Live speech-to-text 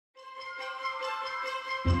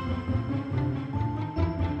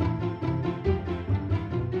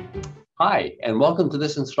Hi, and welcome to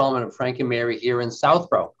this installment of Frank and Mary here in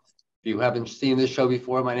Southborough. If you haven't seen this show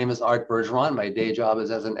before, my name is Art Bergeron. My day job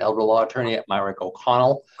is as an elder law attorney at Myrick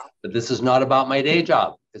O'Connell, but this is not about my day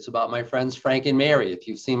job. It's about my friends Frank and Mary. If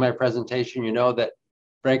you've seen my presentation, you know that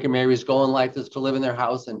Frank and Mary's goal in life is to live in their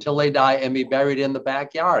house until they die and be buried in the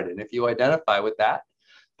backyard. And if you identify with that,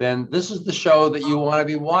 then this is the show that you want to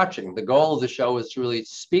be watching. The goal of the show is to really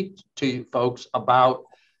speak to you folks about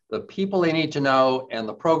the people they need to know and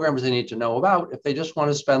the programs they need to know about if they just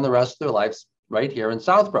want to spend the rest of their lives right here in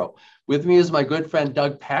Southborough. With me is my good friend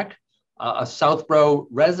Doug Peck, a Southborough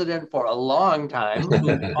resident for a long time,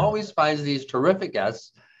 who always finds these terrific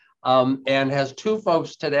guests, and has two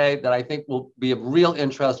folks today that I think will be of real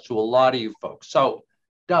interest to a lot of you folks. So,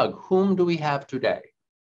 Doug, whom do we have today?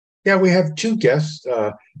 Yeah, we have two guests,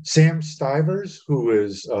 Sam Stivers, who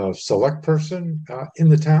is a select person in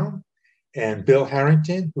the town, and Bill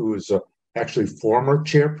Harrington, who is actually former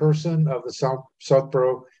chairperson of the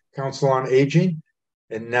Southborough Council on Aging,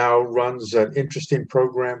 and now runs an interesting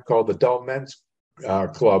program called the Adult Men's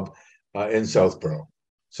Club in Southborough.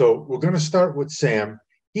 So we're going to start with Sam.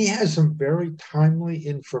 He has some very timely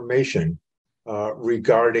information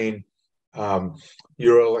regarding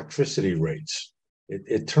your electricity rates.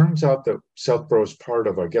 It turns out that Southborough is part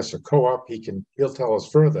of, I guess, a co-op. He'll tell us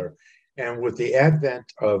further. And with the advent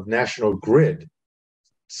of National Grid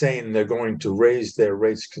saying they're going to raise their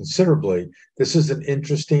rates considerably, this is an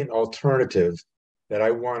interesting alternative that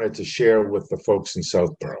I wanted to share with the folks in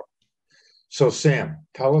Southborough. So Sam,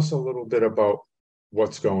 tell us a little bit about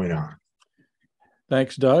what's going on.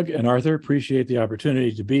 Thanks, Doug and Arthur. Appreciate the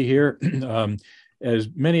opportunity to be here. As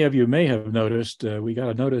many of you may have noticed, we got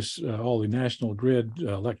a notice, all the National Grid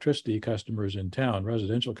electricity customers in town,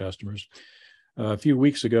 residential customers, a few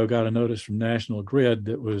weeks ago got a notice from National Grid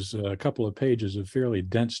that was a couple of pages of fairly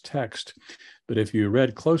dense text. But if you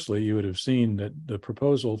read closely, you would have seen that the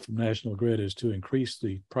proposal from National Grid is to increase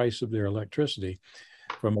the price of their electricity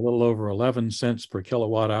from a little over 11 cents per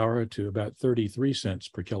kilowatt hour to about 33 cents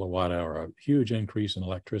per kilowatt hour, a huge increase in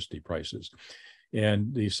electricity prices.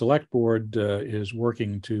 And the Select Board is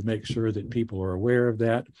working to make sure that people are aware of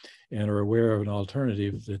that and are aware of an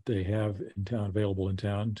alternative that they have in town, available in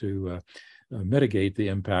town, to mitigate the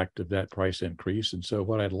impact of that price increase. And so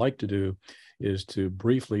what I'd like to do is to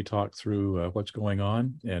briefly talk through what's going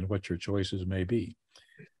on and what your choices may be.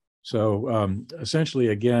 So essentially,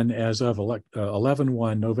 again, as of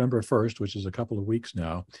 11/1, November 1st, which is a couple of weeks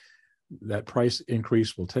now, that price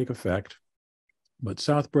increase will take effect. But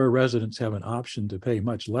Southborough residents have an option to pay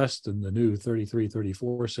much less than the new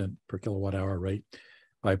 34 cent per kilowatt hour rate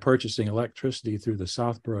by purchasing electricity through the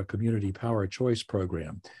Southborough Community Power Choice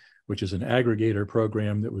Program, which is an aggregator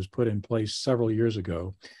program that was put in place several years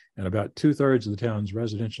ago. And about 2/3 of the town's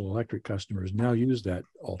residential electric customers now use that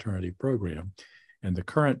alternative program. And the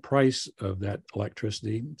current price of that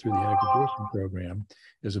electricity through the aggregation program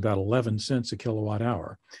is about 11 cents a kilowatt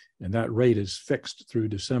hour. And that rate is fixed through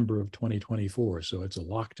December of 2024. So it's a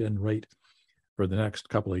locked-in rate for the next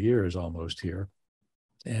couple of years almost here.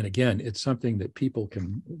 And again, it's something that people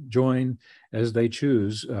can join as they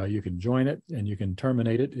choose. You can join it and you can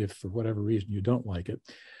terminate it if for whatever reason you don't like it.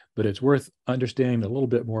 But it's worth understanding a little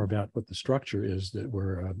bit more about what the structure is that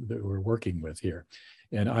we're working with here.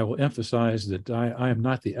 And I will emphasize that I am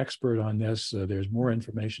not the expert on this. There's more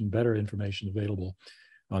information, better information available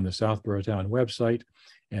on the Southborough Town website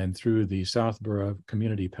and through the Southborough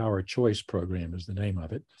Community Power Choice Program is the name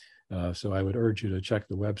of it. So I would urge you to check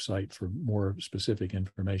the website for more specific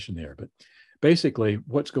information there. But basically,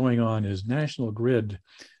 what's going on is National Grid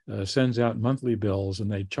sends out monthly bills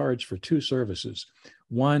and they charge for two services.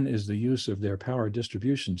 One is the use of their power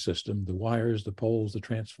distribution system, the wires, the poles, the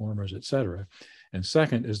transformers, et cetera. And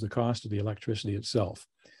second is the cost of the electricity itself.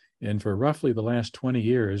 And for roughly the last 20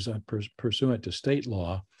 years, pursuant to state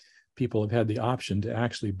law, people have had the option to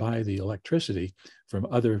actually buy the electricity from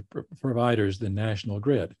other providers than National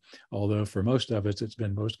Grid. Although for most of us, it's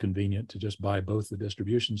been most convenient to just buy both the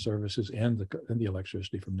distribution services and the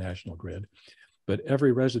electricity from National Grid. But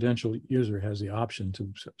every residential user has the option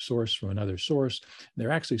to source from another source. There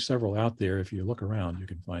are actually several out there. If you look around, you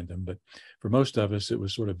can find them. But for most of us, it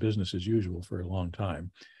was sort of business as usual for a long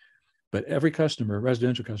time. But every customer,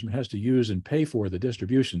 residential customer, has to use and pay for the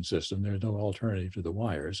distribution system. There's no alternative to the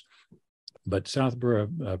wires. But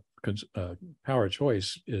Southborough Power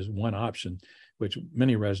Choice is one option, which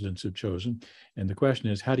many residents have chosen. And the question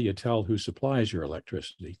is, how do you tell who supplies your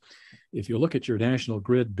electricity? If you look at your National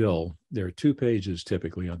Grid bill, there are 2 pages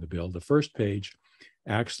typically on the bill. The first page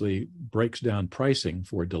actually breaks down pricing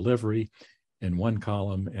for delivery in one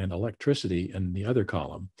column and electricity in the other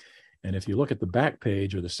column. And if you look at the back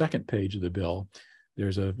page or the second page of the bill,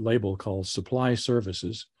 there's a label called Supply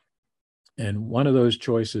Services. And one of those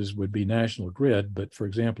choices would be National Grid. But for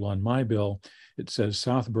example, on my bill, it says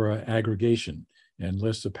Southborough Aggregation and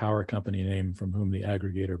lists a power company name from whom the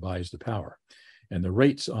aggregator buys the power. And the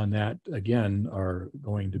rates on that, again, are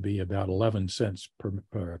going to be about 11 cents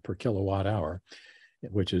per kilowatt hour,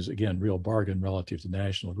 which is, again, real bargain relative to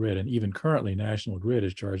National Grid. And even currently, National Grid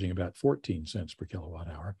is charging about 14 cents per kilowatt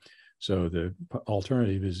hour. So the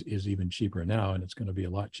alternative is even cheaper now, and it's going to be a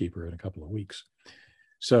lot cheaper in a couple of weeks.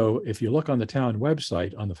 So if you look on the town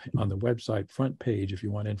website, on the website front page, if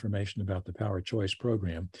you want information about the Power Choice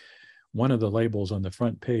program, one of the labels on the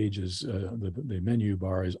front page is the menu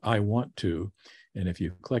bar is I want to. And if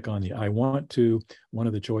you click on the I want to, one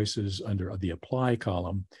of the choices under the apply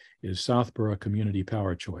column is Southborough Community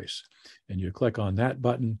Power Choice. And you click on that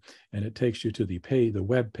button and it takes you to the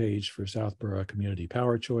web page for Southborough Community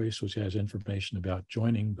Power Choice, which has information about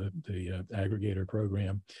joining the aggregator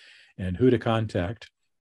program and who to contact.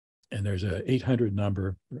 And there's a 800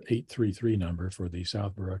 number, 833 number for the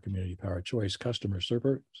Southborough Community Power Choice customer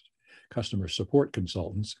support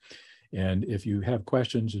consultants. And if you have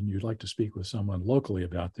questions and you'd like to speak with someone locally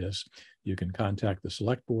about this, you can contact the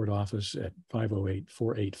Select Board office at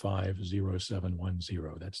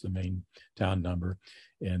 508-485-0710. That's the main town number.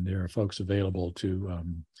 And there are folks available to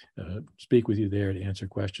speak with you there, to answer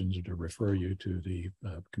questions, or to refer you to the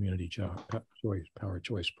Community Power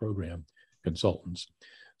Choice Program consultants.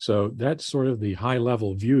 So that's sort of the high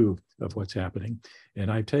level view of what's happening.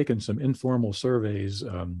 And I've taken some informal surveys.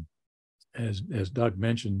 As Doug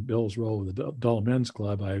mentioned, Bill's role with the Dull Men's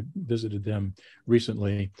Club, I visited them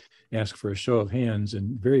recently, asked for a show of hands,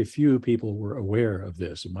 and very few people were aware of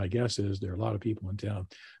this. And my guess is there are a lot of people in town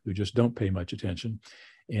who just don't pay much attention.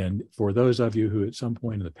 And for those of you who at some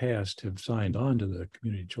point in the past have signed on to the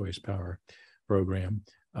Community Choice Power program,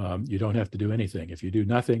 you don't have to do anything. If you do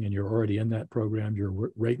nothing and you're already in that program,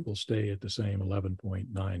 your rate will stay at the same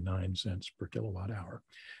 11.99 cents per kilowatt hour.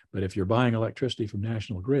 But if you're buying electricity from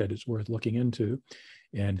National Grid, it's worth looking into.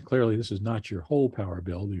 And clearly, this is not your whole power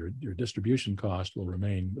bill. Your distribution cost will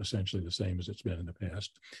remain essentially the same as it's been in the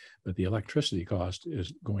past. But the electricity cost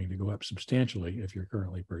is going to go up substantially if you're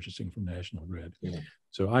currently purchasing from National Grid. Yeah.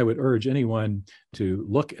 So I would urge anyone to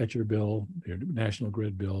look at your bill, your National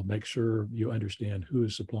Grid bill, make sure you understand who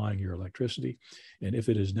is supplying your electricity. And if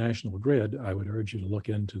it is National Grid, I would urge you to look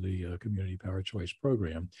into the Community Power Choice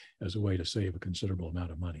program as a way to save a considerable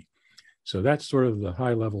amount of money. So that's sort of the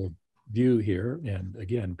high level view here. And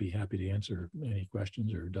again, be happy to answer any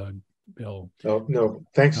questions, or Doug, Bill. Oh, no,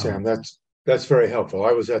 thanks, Sam. That's very helpful.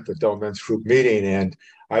 I was at the Dull Men's Group meeting, and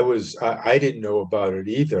I didn't know about it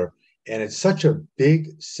either. And it's such a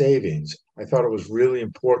big savings. I thought it was really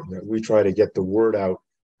important that we try to get the word out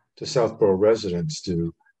to Southborough residents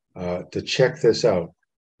to check this out.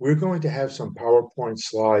 We're going to have some PowerPoint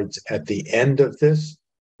slides at the end of this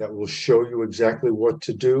that will show you exactly what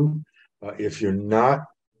to do. If you're not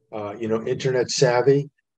internet savvy,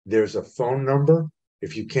 there's a phone number.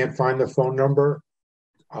 If you can't find the phone number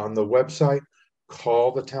on the website,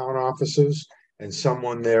 call the town offices, and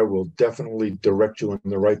someone there will definitely direct you in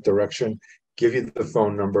the right direction, give you the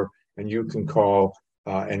phone number, and you can call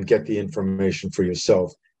and get the information for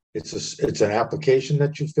yourself. It's an application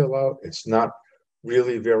that you fill out. It's not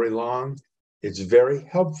really very long. It's very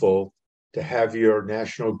helpful to have your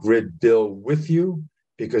National Grid bill with you,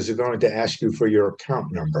 because they're going to ask you for your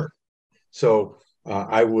account number. So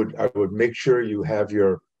I would make sure you have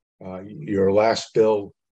your last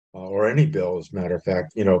bill or any bill, as a matter of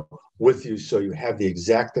fact, with you, so you have the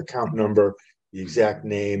exact account number, the exact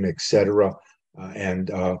name, etc.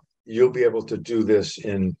 And you'll be able to do this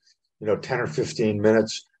in 10 or 15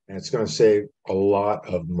 minutes, and it's going to save a lot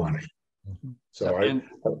of money. Mm-hmm. So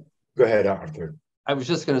go ahead, Arthur. I was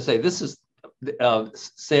just going to say, this is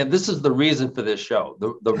Sam, this is the reason for this show.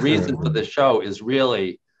 The reason for this show is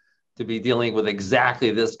really to be dealing with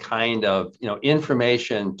exactly this kind of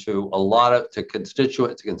information to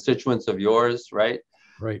constituents of yours, right?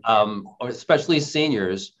 Right. Or especially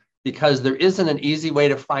seniors, because there isn't an easy way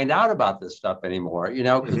to find out about this stuff anymore.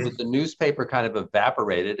 Because the newspaper kind of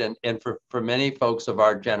evaporated, and for many folks of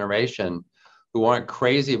our generation who aren't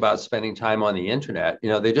crazy about spending time on the internet,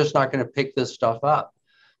 they're just not going to pick this stuff up.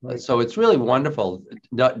 Right. So it's really wonderful,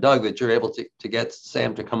 Doug, that you're able to get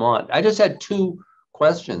Sam to come on. I just had two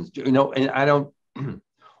questions, and I don't,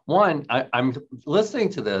 one, I'm listening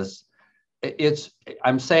to this,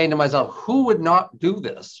 I'm saying to myself, who would not do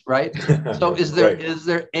this, right? So is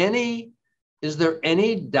there any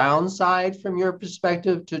downside from your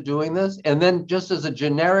perspective to doing this? And then just as a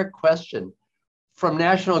generic question, from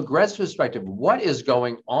National Grid's perspective, what is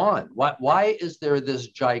going on? Why is there this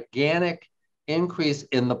gigantic increase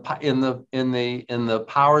in the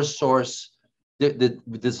power source?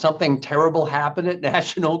 Did something terrible happen at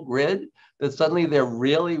National Grid that suddenly they're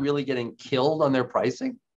really getting killed on their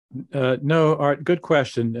pricing? No, Art, good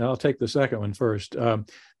question. I'll take the second one first.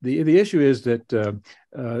 The issue is that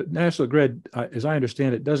National Grid, as I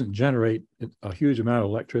understand it, doesn't generate a huge amount of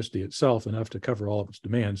electricity itself, enough to cover all of its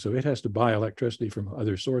demand. So it has to buy electricity from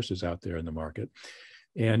other sources out there in the market.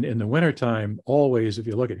 And in the wintertime, always, if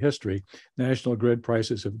you look at history, National Grid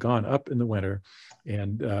prices have gone up in the winter,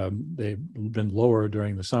 and they've been lower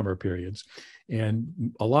during the summer periods.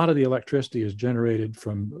 And a lot of the electricity is generated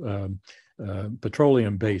from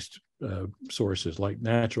petroleum-based sources like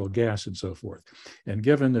natural gas and so forth. And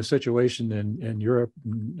given the situation in Europe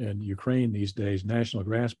and Ukraine these days, natural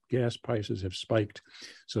gas prices have spiked.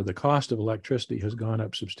 So the cost of electricity has gone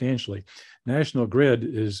up substantially. National Grid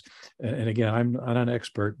is, and again, I'm not an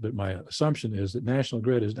expert, but my assumption is that National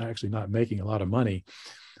Grid is actually not making a lot of money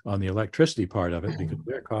on the electricity part of it because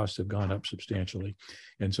their costs have gone up substantially.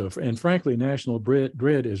 And so, and frankly, National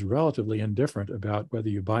Grid is relatively indifferent about whether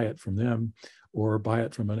you buy it from them or buy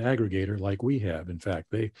it from an aggregator like we have. In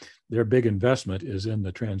fact, their big investment is in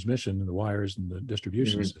the transmission and the wires and the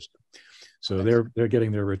distribution system. So they're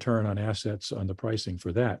getting their return on assets on the pricing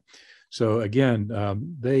for that. So again,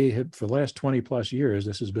 they have, for the last 20 plus years,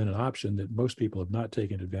 this has been an option that most people have not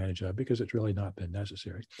taken advantage of because it's really not been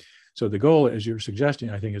necessary. So the goal, as you're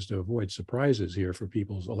suggesting, I think, is to avoid surprises here for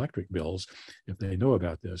people's electric bills if they know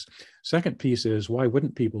about this. Second piece is, why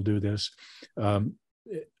wouldn't people do this?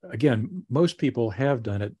 Again, most people have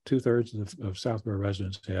done it. 2/3 of Southborough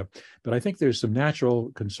residents have, but I think there's some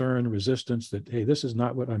natural concern, resistance that, hey, this is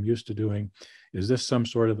not what I'm used to doing. Is this some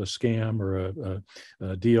sort of a scam or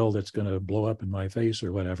a deal that's going to blow up in my face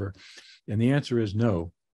or whatever? And the answer is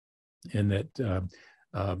no. And that,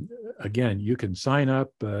 again, you can sign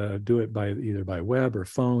up, do it either by web or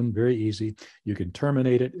phone, very easy. You can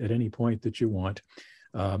terminate it at any point that you want.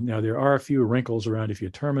 Now, there are a few wrinkles around if you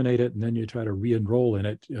terminate it and then you try to re-enroll in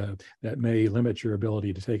it, that may limit your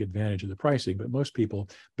ability to take advantage of the pricing, but most people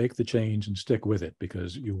make the change and stick with it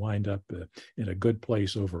because you wind up in a good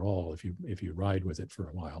place overall if you ride with it for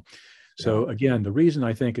a while. So again, the reason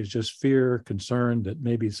I think is just fear, concern that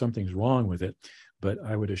maybe something's wrong with it. But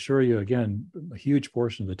I would assure you, again, a huge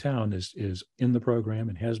portion of the town is in the program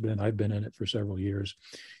and has been. I've been in it for several years.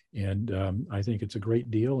 And I think it's a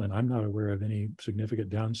great deal, and I'm not aware of any significant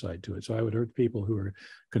downside to it. So I would urge people who are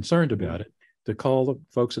concerned about it to call the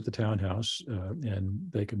folks at the townhouse,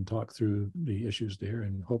 and they can talk through the issues there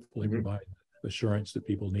and hopefully provide assurance that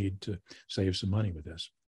people need to save some money with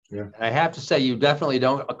this. Yeah. I have to say, you definitely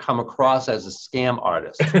don't come across as a scam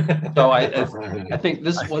artist. So I think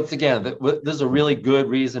this, once again, this is a really good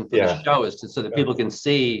reason for the show, is so that people can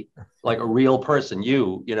see like a real person,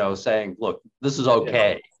 you know, saying, look, this is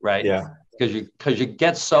okay, right? Yeah. Because you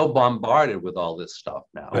get so bombarded with all this stuff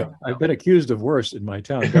now. I've been accused of worse in my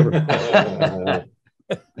town government.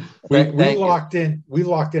 we locked in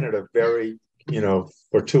at a very,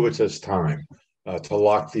 fortuitous time to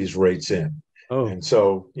lock these rates in. Oh, and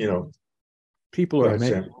so, people are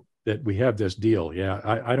amazed that we have this deal. Yeah,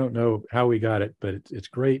 I don't know how we got it, but it's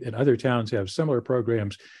great. And other towns have similar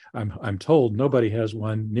programs. I'm told nobody has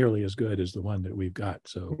one nearly as good as the one that we've got.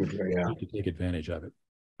 So we need to take advantage of it.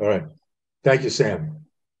 All right. Thank you, Sam.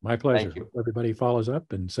 My pleasure. Thank you. Everybody follows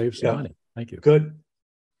up and saves some money. Thank you. Good.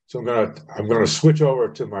 So I'm gonna switch over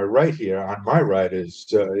to my right here. On my right is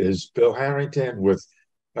Bill Harrington with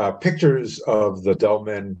pictures of the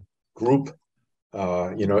Delmen group.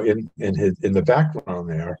 In the background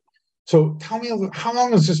there. So tell me, how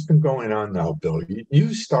long has this been going on now, Bill?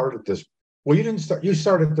 You started this. Well, you didn't start. You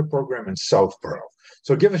started the program in Southborough.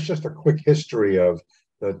 So give us just a quick history of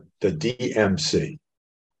the DMC.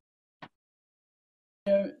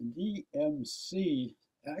 DMC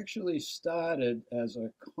actually started as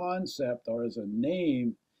a concept or as a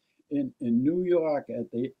name in New York at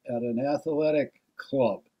an athletic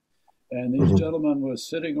club. And these gentlemen were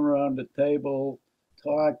sitting around the table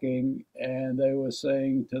talking, and they were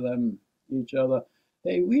saying to each other,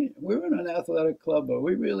 hey, we're in an athletic club, but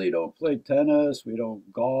we really don't play tennis, we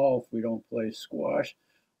don't golf, we don't play squash.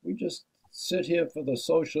 We just sit here for the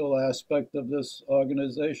social aspect of this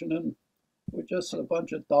organization, and we're just a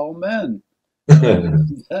bunch of dull men.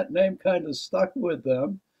 That name kind of stuck with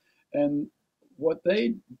them. And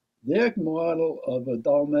their model of a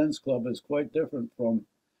dull men's club is quite different from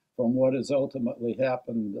what has ultimately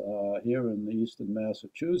happened here in the eastern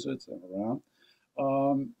Massachusetts and around.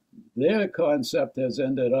 Their concept has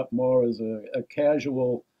ended up more as a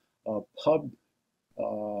casual pub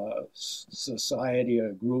society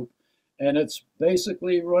or group. And it's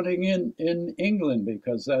basically running in England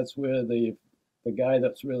because that's where the guy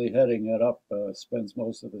that's really heading it up spends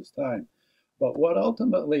most of his time. But what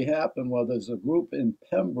ultimately happened was there's a group in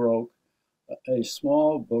Pembroke, a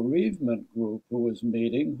small bereavement group who was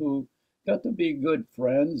meeting, who got to be good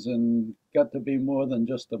friends and got to be more than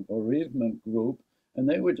just a bereavement group. And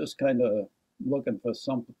they were just kind of looking for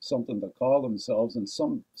something to call themselves. And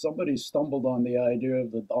somebody stumbled on the idea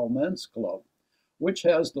of the Dull Men's Club, which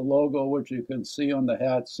has the logo, which you can see on the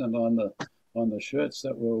hats and on the shirts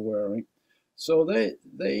that we're wearing. So they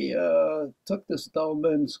took this Dull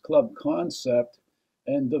Men's Club concept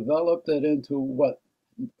and developed it into what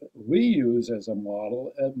we use as a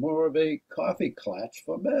model, as more of a coffee klatch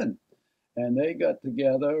for men. And they got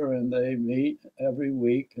together and they meet every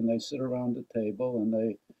week and they sit around the table and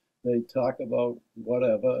they talk about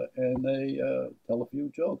whatever and they tell a few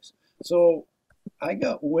jokes. So I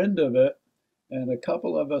got wind of it, and a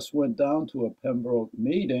couple of us went down to a Pembroke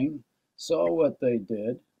meeting, saw what they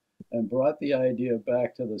did, and brought the idea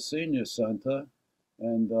back to the senior center.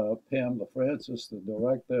 And Pam LaFrancis, the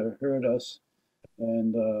director, heard us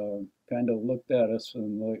and kind of looked at us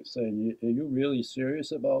and like saying, "Are you really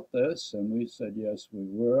serious about this?" And we said, "Yes, we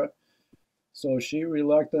were." So she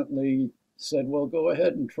reluctantly said, "Well, go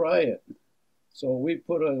ahead and try it." So we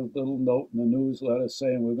put a little note in the newsletter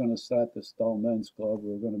saying we're going to start this Dull Men's Club.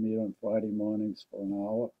 We're going to meet on Friday mornings for an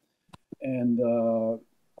hour. And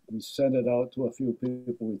we sent it out to a few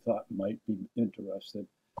people we thought might be interested.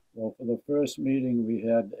 Well, for the first meeting, we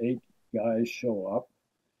had 8 guys show up.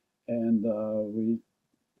 And we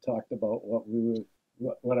talked about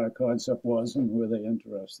what our concept was and were they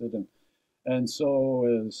interested. And so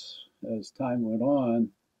as time went on,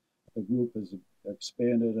 the group has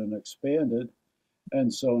expanded and expanded.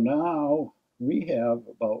 And so now we have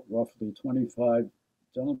about roughly 25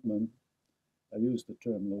 gentlemen, I use the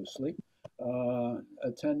term loosely,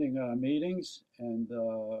 attending our meetings, and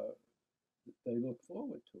they look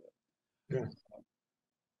forward to it. Yeah.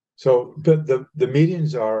 So the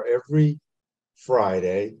meetings are every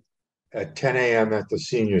Friday at 10 a.m. at the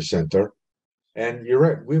senior center. And you're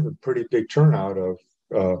right, we have a pretty big turnout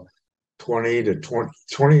of 20 to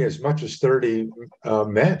 20, as much as 30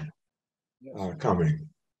 men coming.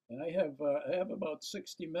 And I have about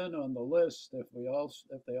 60 men on the list. If they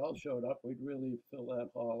all showed up, we'd really fill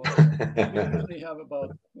that hall up.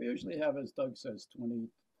 We usually have, as Doug says, 20,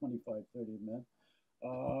 25, 30 men.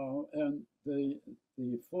 And the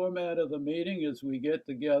format of the meeting is we get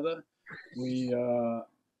together, we have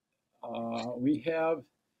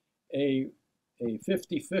a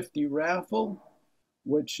 50-50 raffle,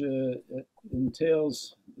 which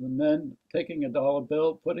entails the men taking a dollar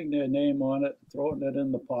bill, putting their name on it, throwing it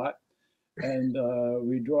in the pot, and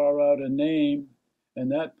we draw out a name,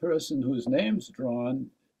 and that person whose name's drawn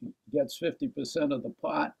gets 50% of the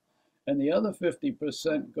pot, and the other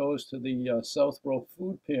 50% goes to the Southborough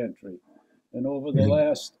Food Pantry. And over the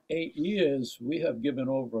last 8 years, we have given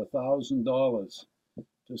over $1,000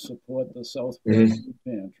 to support the Southborough Food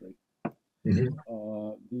Pantry.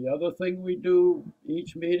 The other thing we do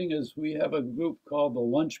each meeting is we have a group called the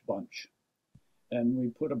Lunch Bunch, and we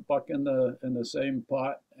put $1 in the same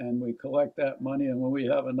pot, and we collect that money. And when we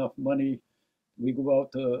have enough money, we go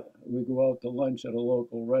out to lunch at a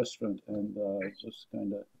local restaurant and just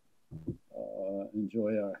kind of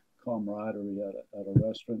enjoy our camaraderie at a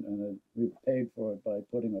restaurant. And we've paid for it by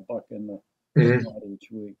putting $1 in the pot each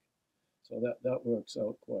week, so that works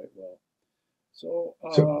out quite well. So.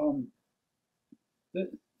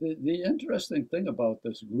 The interesting thing about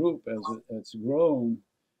this group as it's grown,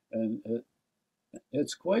 and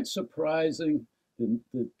it's quite surprising,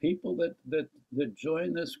 the people that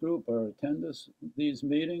join this group or attend these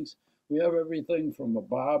meetings. We have everything from a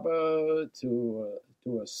barber to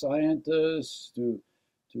a scientist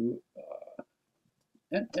to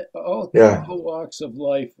all walks of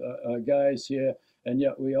life, guys here, and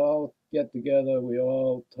yet we all get together. We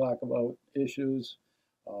all talk about issues.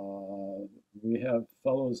 We have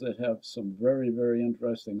fellows that have some very, very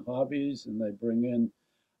interesting hobbies, and they bring in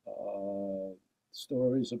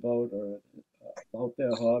stories about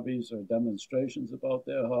their hobbies or demonstrations about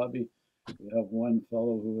their hobby. We have one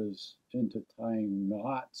fellow who is into tying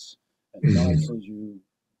knots, and knots as you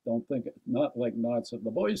don't think, not like knots of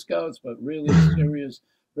the Boy Scouts, but really serious,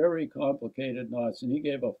 very complicated knots. And he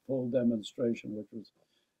gave a full demonstration, which was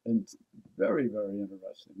very, very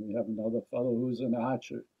interesting. We have another fellow who's into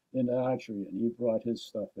archery, and he brought his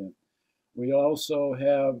stuff in. We also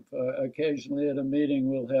have, occasionally at a meeting,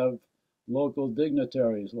 we'll have local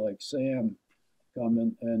dignitaries like Sam come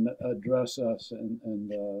and address us, and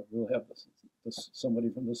we'll have somebody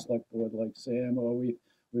from the select board like Sam, or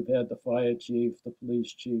we've had the fire chief, the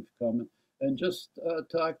police chief come and just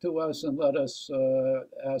talk to us and let us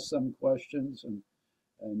ask some questions,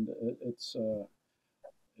 and it's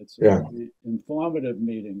very informative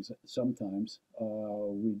meetings sometimes.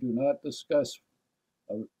 We do not discuss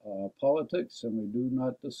politics, and we do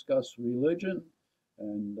not discuss religion,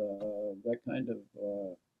 and that kind of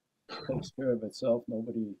takes care of itself.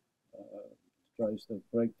 Nobody tries to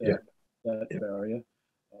break that barrier,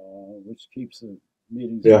 which keeps the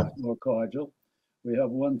meetings more cordial. We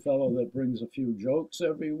have one fellow that brings a few jokes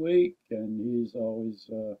every week, and he's always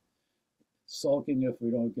sulking if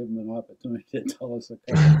we don't give him an opportunity to tell us a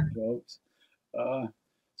couple of jokes.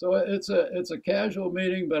 So it's a casual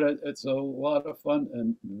meeting, but it's a lot of fun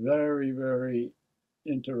and very, very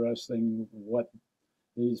interesting what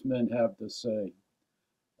these men have to say.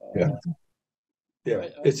 I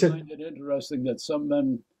find it interesting that some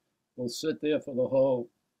men will sit there for the whole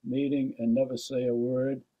meeting and never say a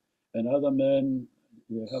word, and other men,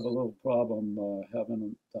 you have a little problem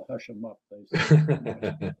having to hush them up. They say.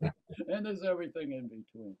 And there's everything in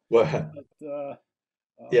between. Well,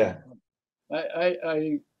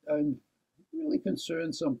 I'm really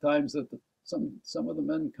concerned sometimes that some of the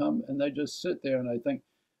men come and they just sit there, and I think,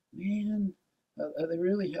 man, are they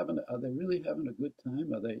really having a good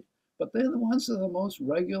time? Are they? But they're the ones that are the most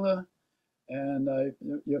regular. And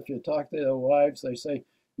if you talk to their wives, they say,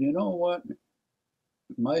 you know what?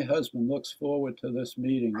 My husband looks forward to this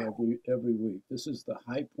meeting every week. This is the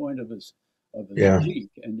high point of his week,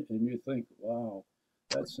 and you think, wow,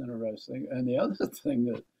 that's interesting. And the other thing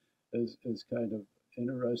that is kind of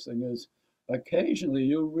interesting is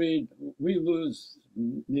occasionally we lose,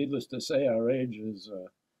 needless to say, our age is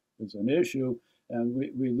an issue, and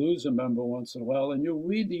we lose a member once in a while, and you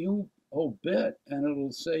read the obit, and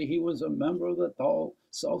it'll say he was a member of the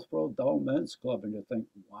Southborough Dull Men's Club, and you think,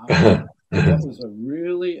 wow, that was a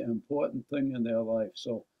really important thing in their life.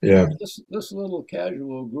 So this little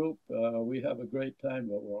casual group, we have a great time,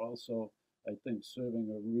 but we're also, I think, serving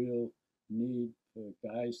a real need for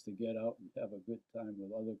guys to get out and have a good time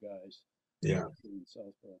with other guys. In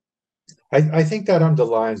Southborough. I think that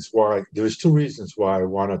underlines why there's two reasons why I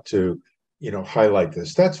wanted to, highlight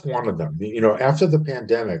this. That's one of them. After the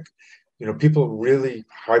pandemic, people really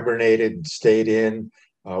hibernated and stayed in.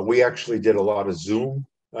 We actually did a lot of Zoom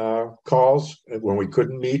calls when we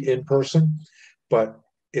couldn't meet in person. But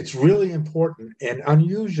it's really important and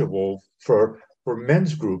unusual for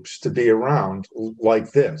men's groups to be around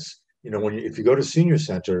like this. If you go to senior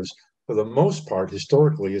centers, for the most part,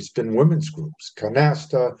 historically, it's been women's groups,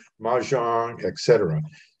 canasta, mahjong, etc.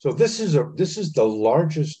 So this is the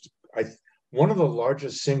largest, one of the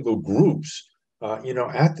largest single groups,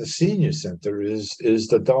 at the senior center is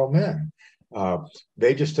the Dull Men.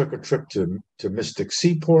 They just took a trip to Mystic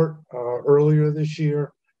Seaport earlier this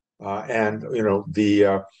year, and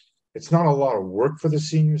it's not a lot of work for the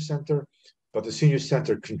senior center, but the senior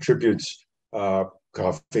center contributes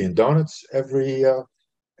coffee and donuts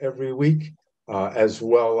every week, as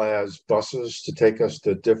well as buses to take us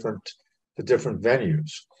to different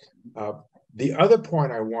venues. The other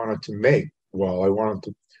point I wanted to make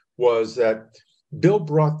was that Bill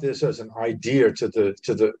brought this as an idea to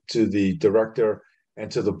the director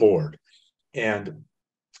and to the board, and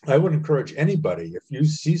I would encourage anybody, if you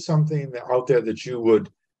see something out there that you would,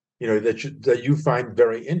 that you find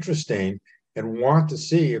very interesting and want to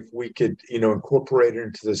see if we could, incorporate it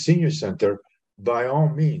into the senior center, by all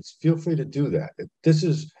means, feel free to do that. This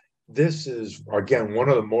is again one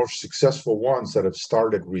of the more successful ones that have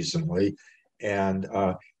started recently, and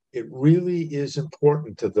it really is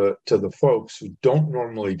important to the folks who don't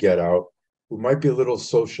normally get out, who might be a little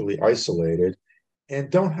socially isolated, and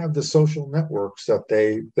don't have the social networks that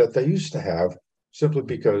they used to have, simply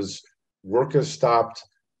because work has stopped.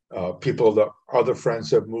 Other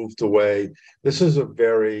friends have moved away. This is a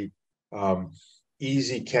very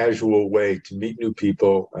easy, casual way to meet new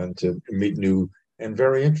people and to meet new and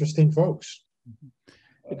very interesting folks.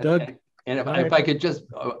 Doug, and if I could just,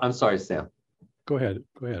 I'm sorry, Sam. Go ahead,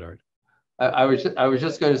 Art. I was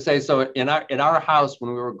just going to say, so in our house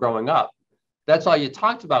when we were growing up, that's all you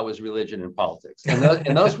talked about was religion and politics, and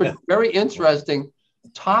those were very interesting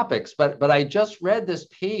topics. But I just read this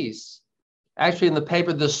piece, actually in the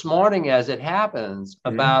paper this morning, as it happens,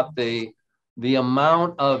 about the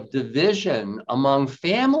amount of division among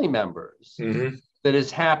family members that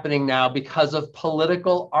is happening now because of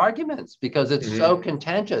political arguments, because it's so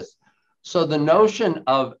contentious. So the notion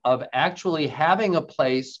of actually having a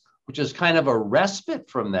place which is kind of a respite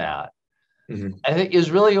from that, I think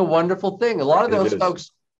is really a wonderful thing. A lot of those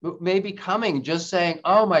folks may be coming just saying,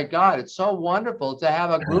 oh my God, it's so wonderful to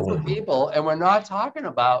have a group of people, and we're not talking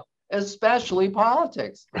about especially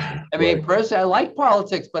politics. I mean, personally, I like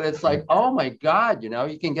politics, but it's like, oh my God, you know,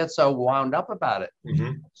 you can get so wound up about it.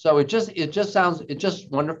 So it just sounds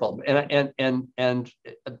wonderful. And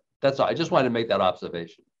that's all. I just wanted to make that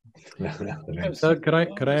observation. Doug, could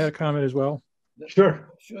I add a comment as well? Sure.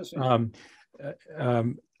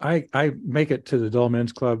 I make it to the Dull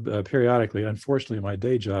Men's Club periodically. Unfortunately, my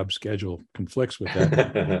day job schedule conflicts with that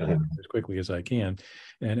as quickly as I can.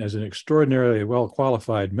 And as an extraordinarily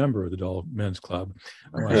well-qualified member of the Dull Men's Club,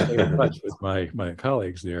 I want to stay in touch with my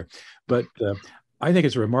colleagues there. But I think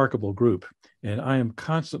it's a remarkable group. And I am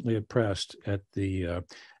constantly impressed at the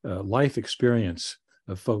life experience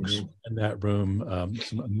of folks in that room.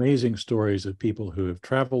 Some amazing stories of people who have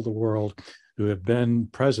traveled the world, who have been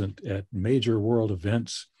present at major world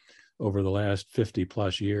events over the last 50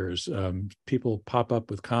 plus years. People pop up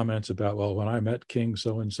with comments about, well, when I met King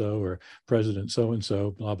so-and-so or President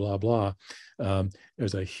so-and-so, blah, blah, blah.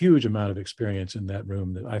 There's a huge amount of experience in that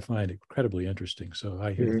room that I find incredibly interesting. So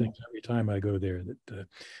I hear things every time I go there that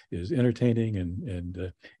is entertaining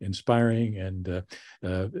and inspiring, and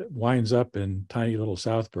winds up in tiny little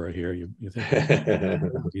Southborough here. You think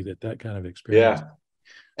that kind of experience.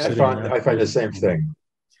 Yeah, I find the same thing.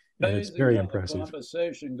 And it's very impressive. The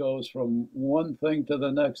conversation goes from one thing to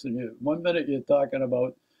the next, and one minute you're talking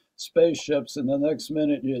about spaceships, and the next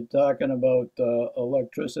minute you're talking about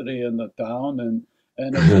electricity in the town, and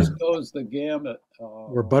it just goes the gamut.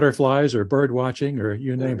 Or butterflies, or bird watching, or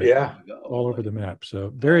you name it. Yeah, all over the map.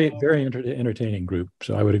 So very entertaining group.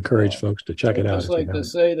 So I would encourage folks to check it out. I'd just like to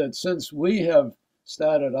say that since we have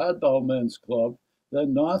started our Dull Men's Club,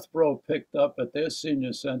 then Northborough picked up at their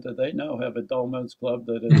senior center. They now have a Dull Men's Club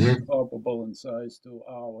that is comparable in size to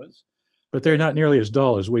ours. But they're not nearly as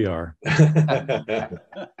dull as we are.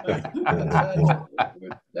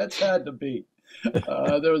 That's hard to beat.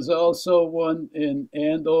 There's also one in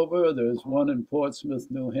Andover. There's one in Portsmouth,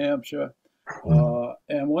 New Hampshire.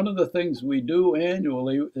 And one of the things we do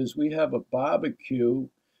annually is we have a barbecue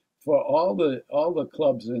for all the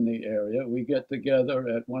clubs in the area. We get together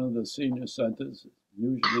at one of the senior centers,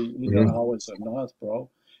 usually either ours or Northborough,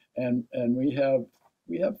 and we have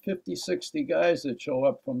 50, 60 guys that show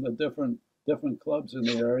up from the different clubs in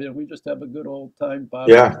the area. We just have a good old time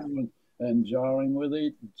barbecue and jarring with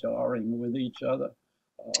each other.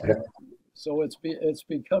 So it's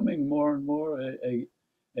becoming more and more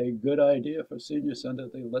a good idea for senior center.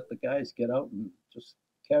 They let the guys get out and just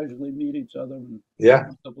casually meet each other and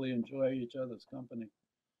comfortably enjoy each other's company.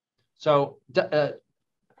 So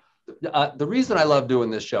the reason I love doing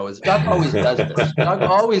this show is Doug always does this. Doug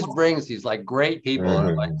always brings these like great people,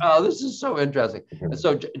 and I'm like, oh, this is so interesting. And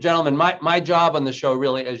so, gentlemen, my job on the show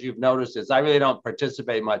really, as you've noticed, is I really don't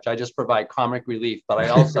participate much. I just provide comic relief, but I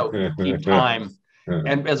also keep time.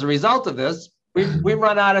 And as a result of this, we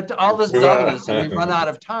run out of all this Douglas, and we run out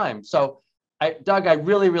of time. So, Doug, I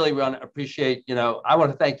really, really want to appreciate, I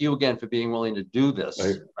want to thank you again for being willing to do this.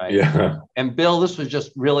 Right? Yeah. And Bill, this was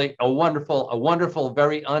just really a wonderful,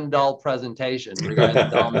 very undull presentation regarding the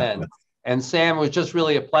Dull Men. And Sam, was just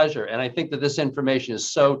really a pleasure. And I think that this information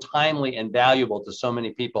is so timely and valuable to so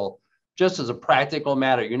many people, just as a practical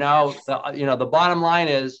matter. The bottom line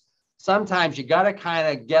is sometimes you got to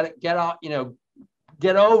kind of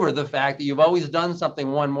get over the fact that you've always done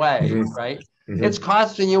something one way, right? It's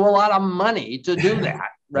costing you a lot of money to do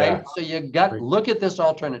that, right? So you look at this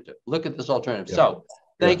alternative. So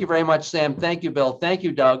thank you very much, Sam. Thank you, Bill. Thank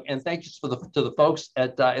you, Doug. And thank you to the folks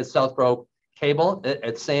at Southborough Cable,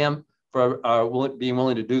 at Sam, for being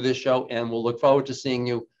willing to do this show. And we'll look forward to seeing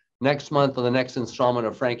you next month on the next installment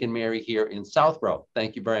of Frank and Mary here in Southborough.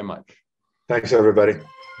 Thank you very much. Thanks, everybody.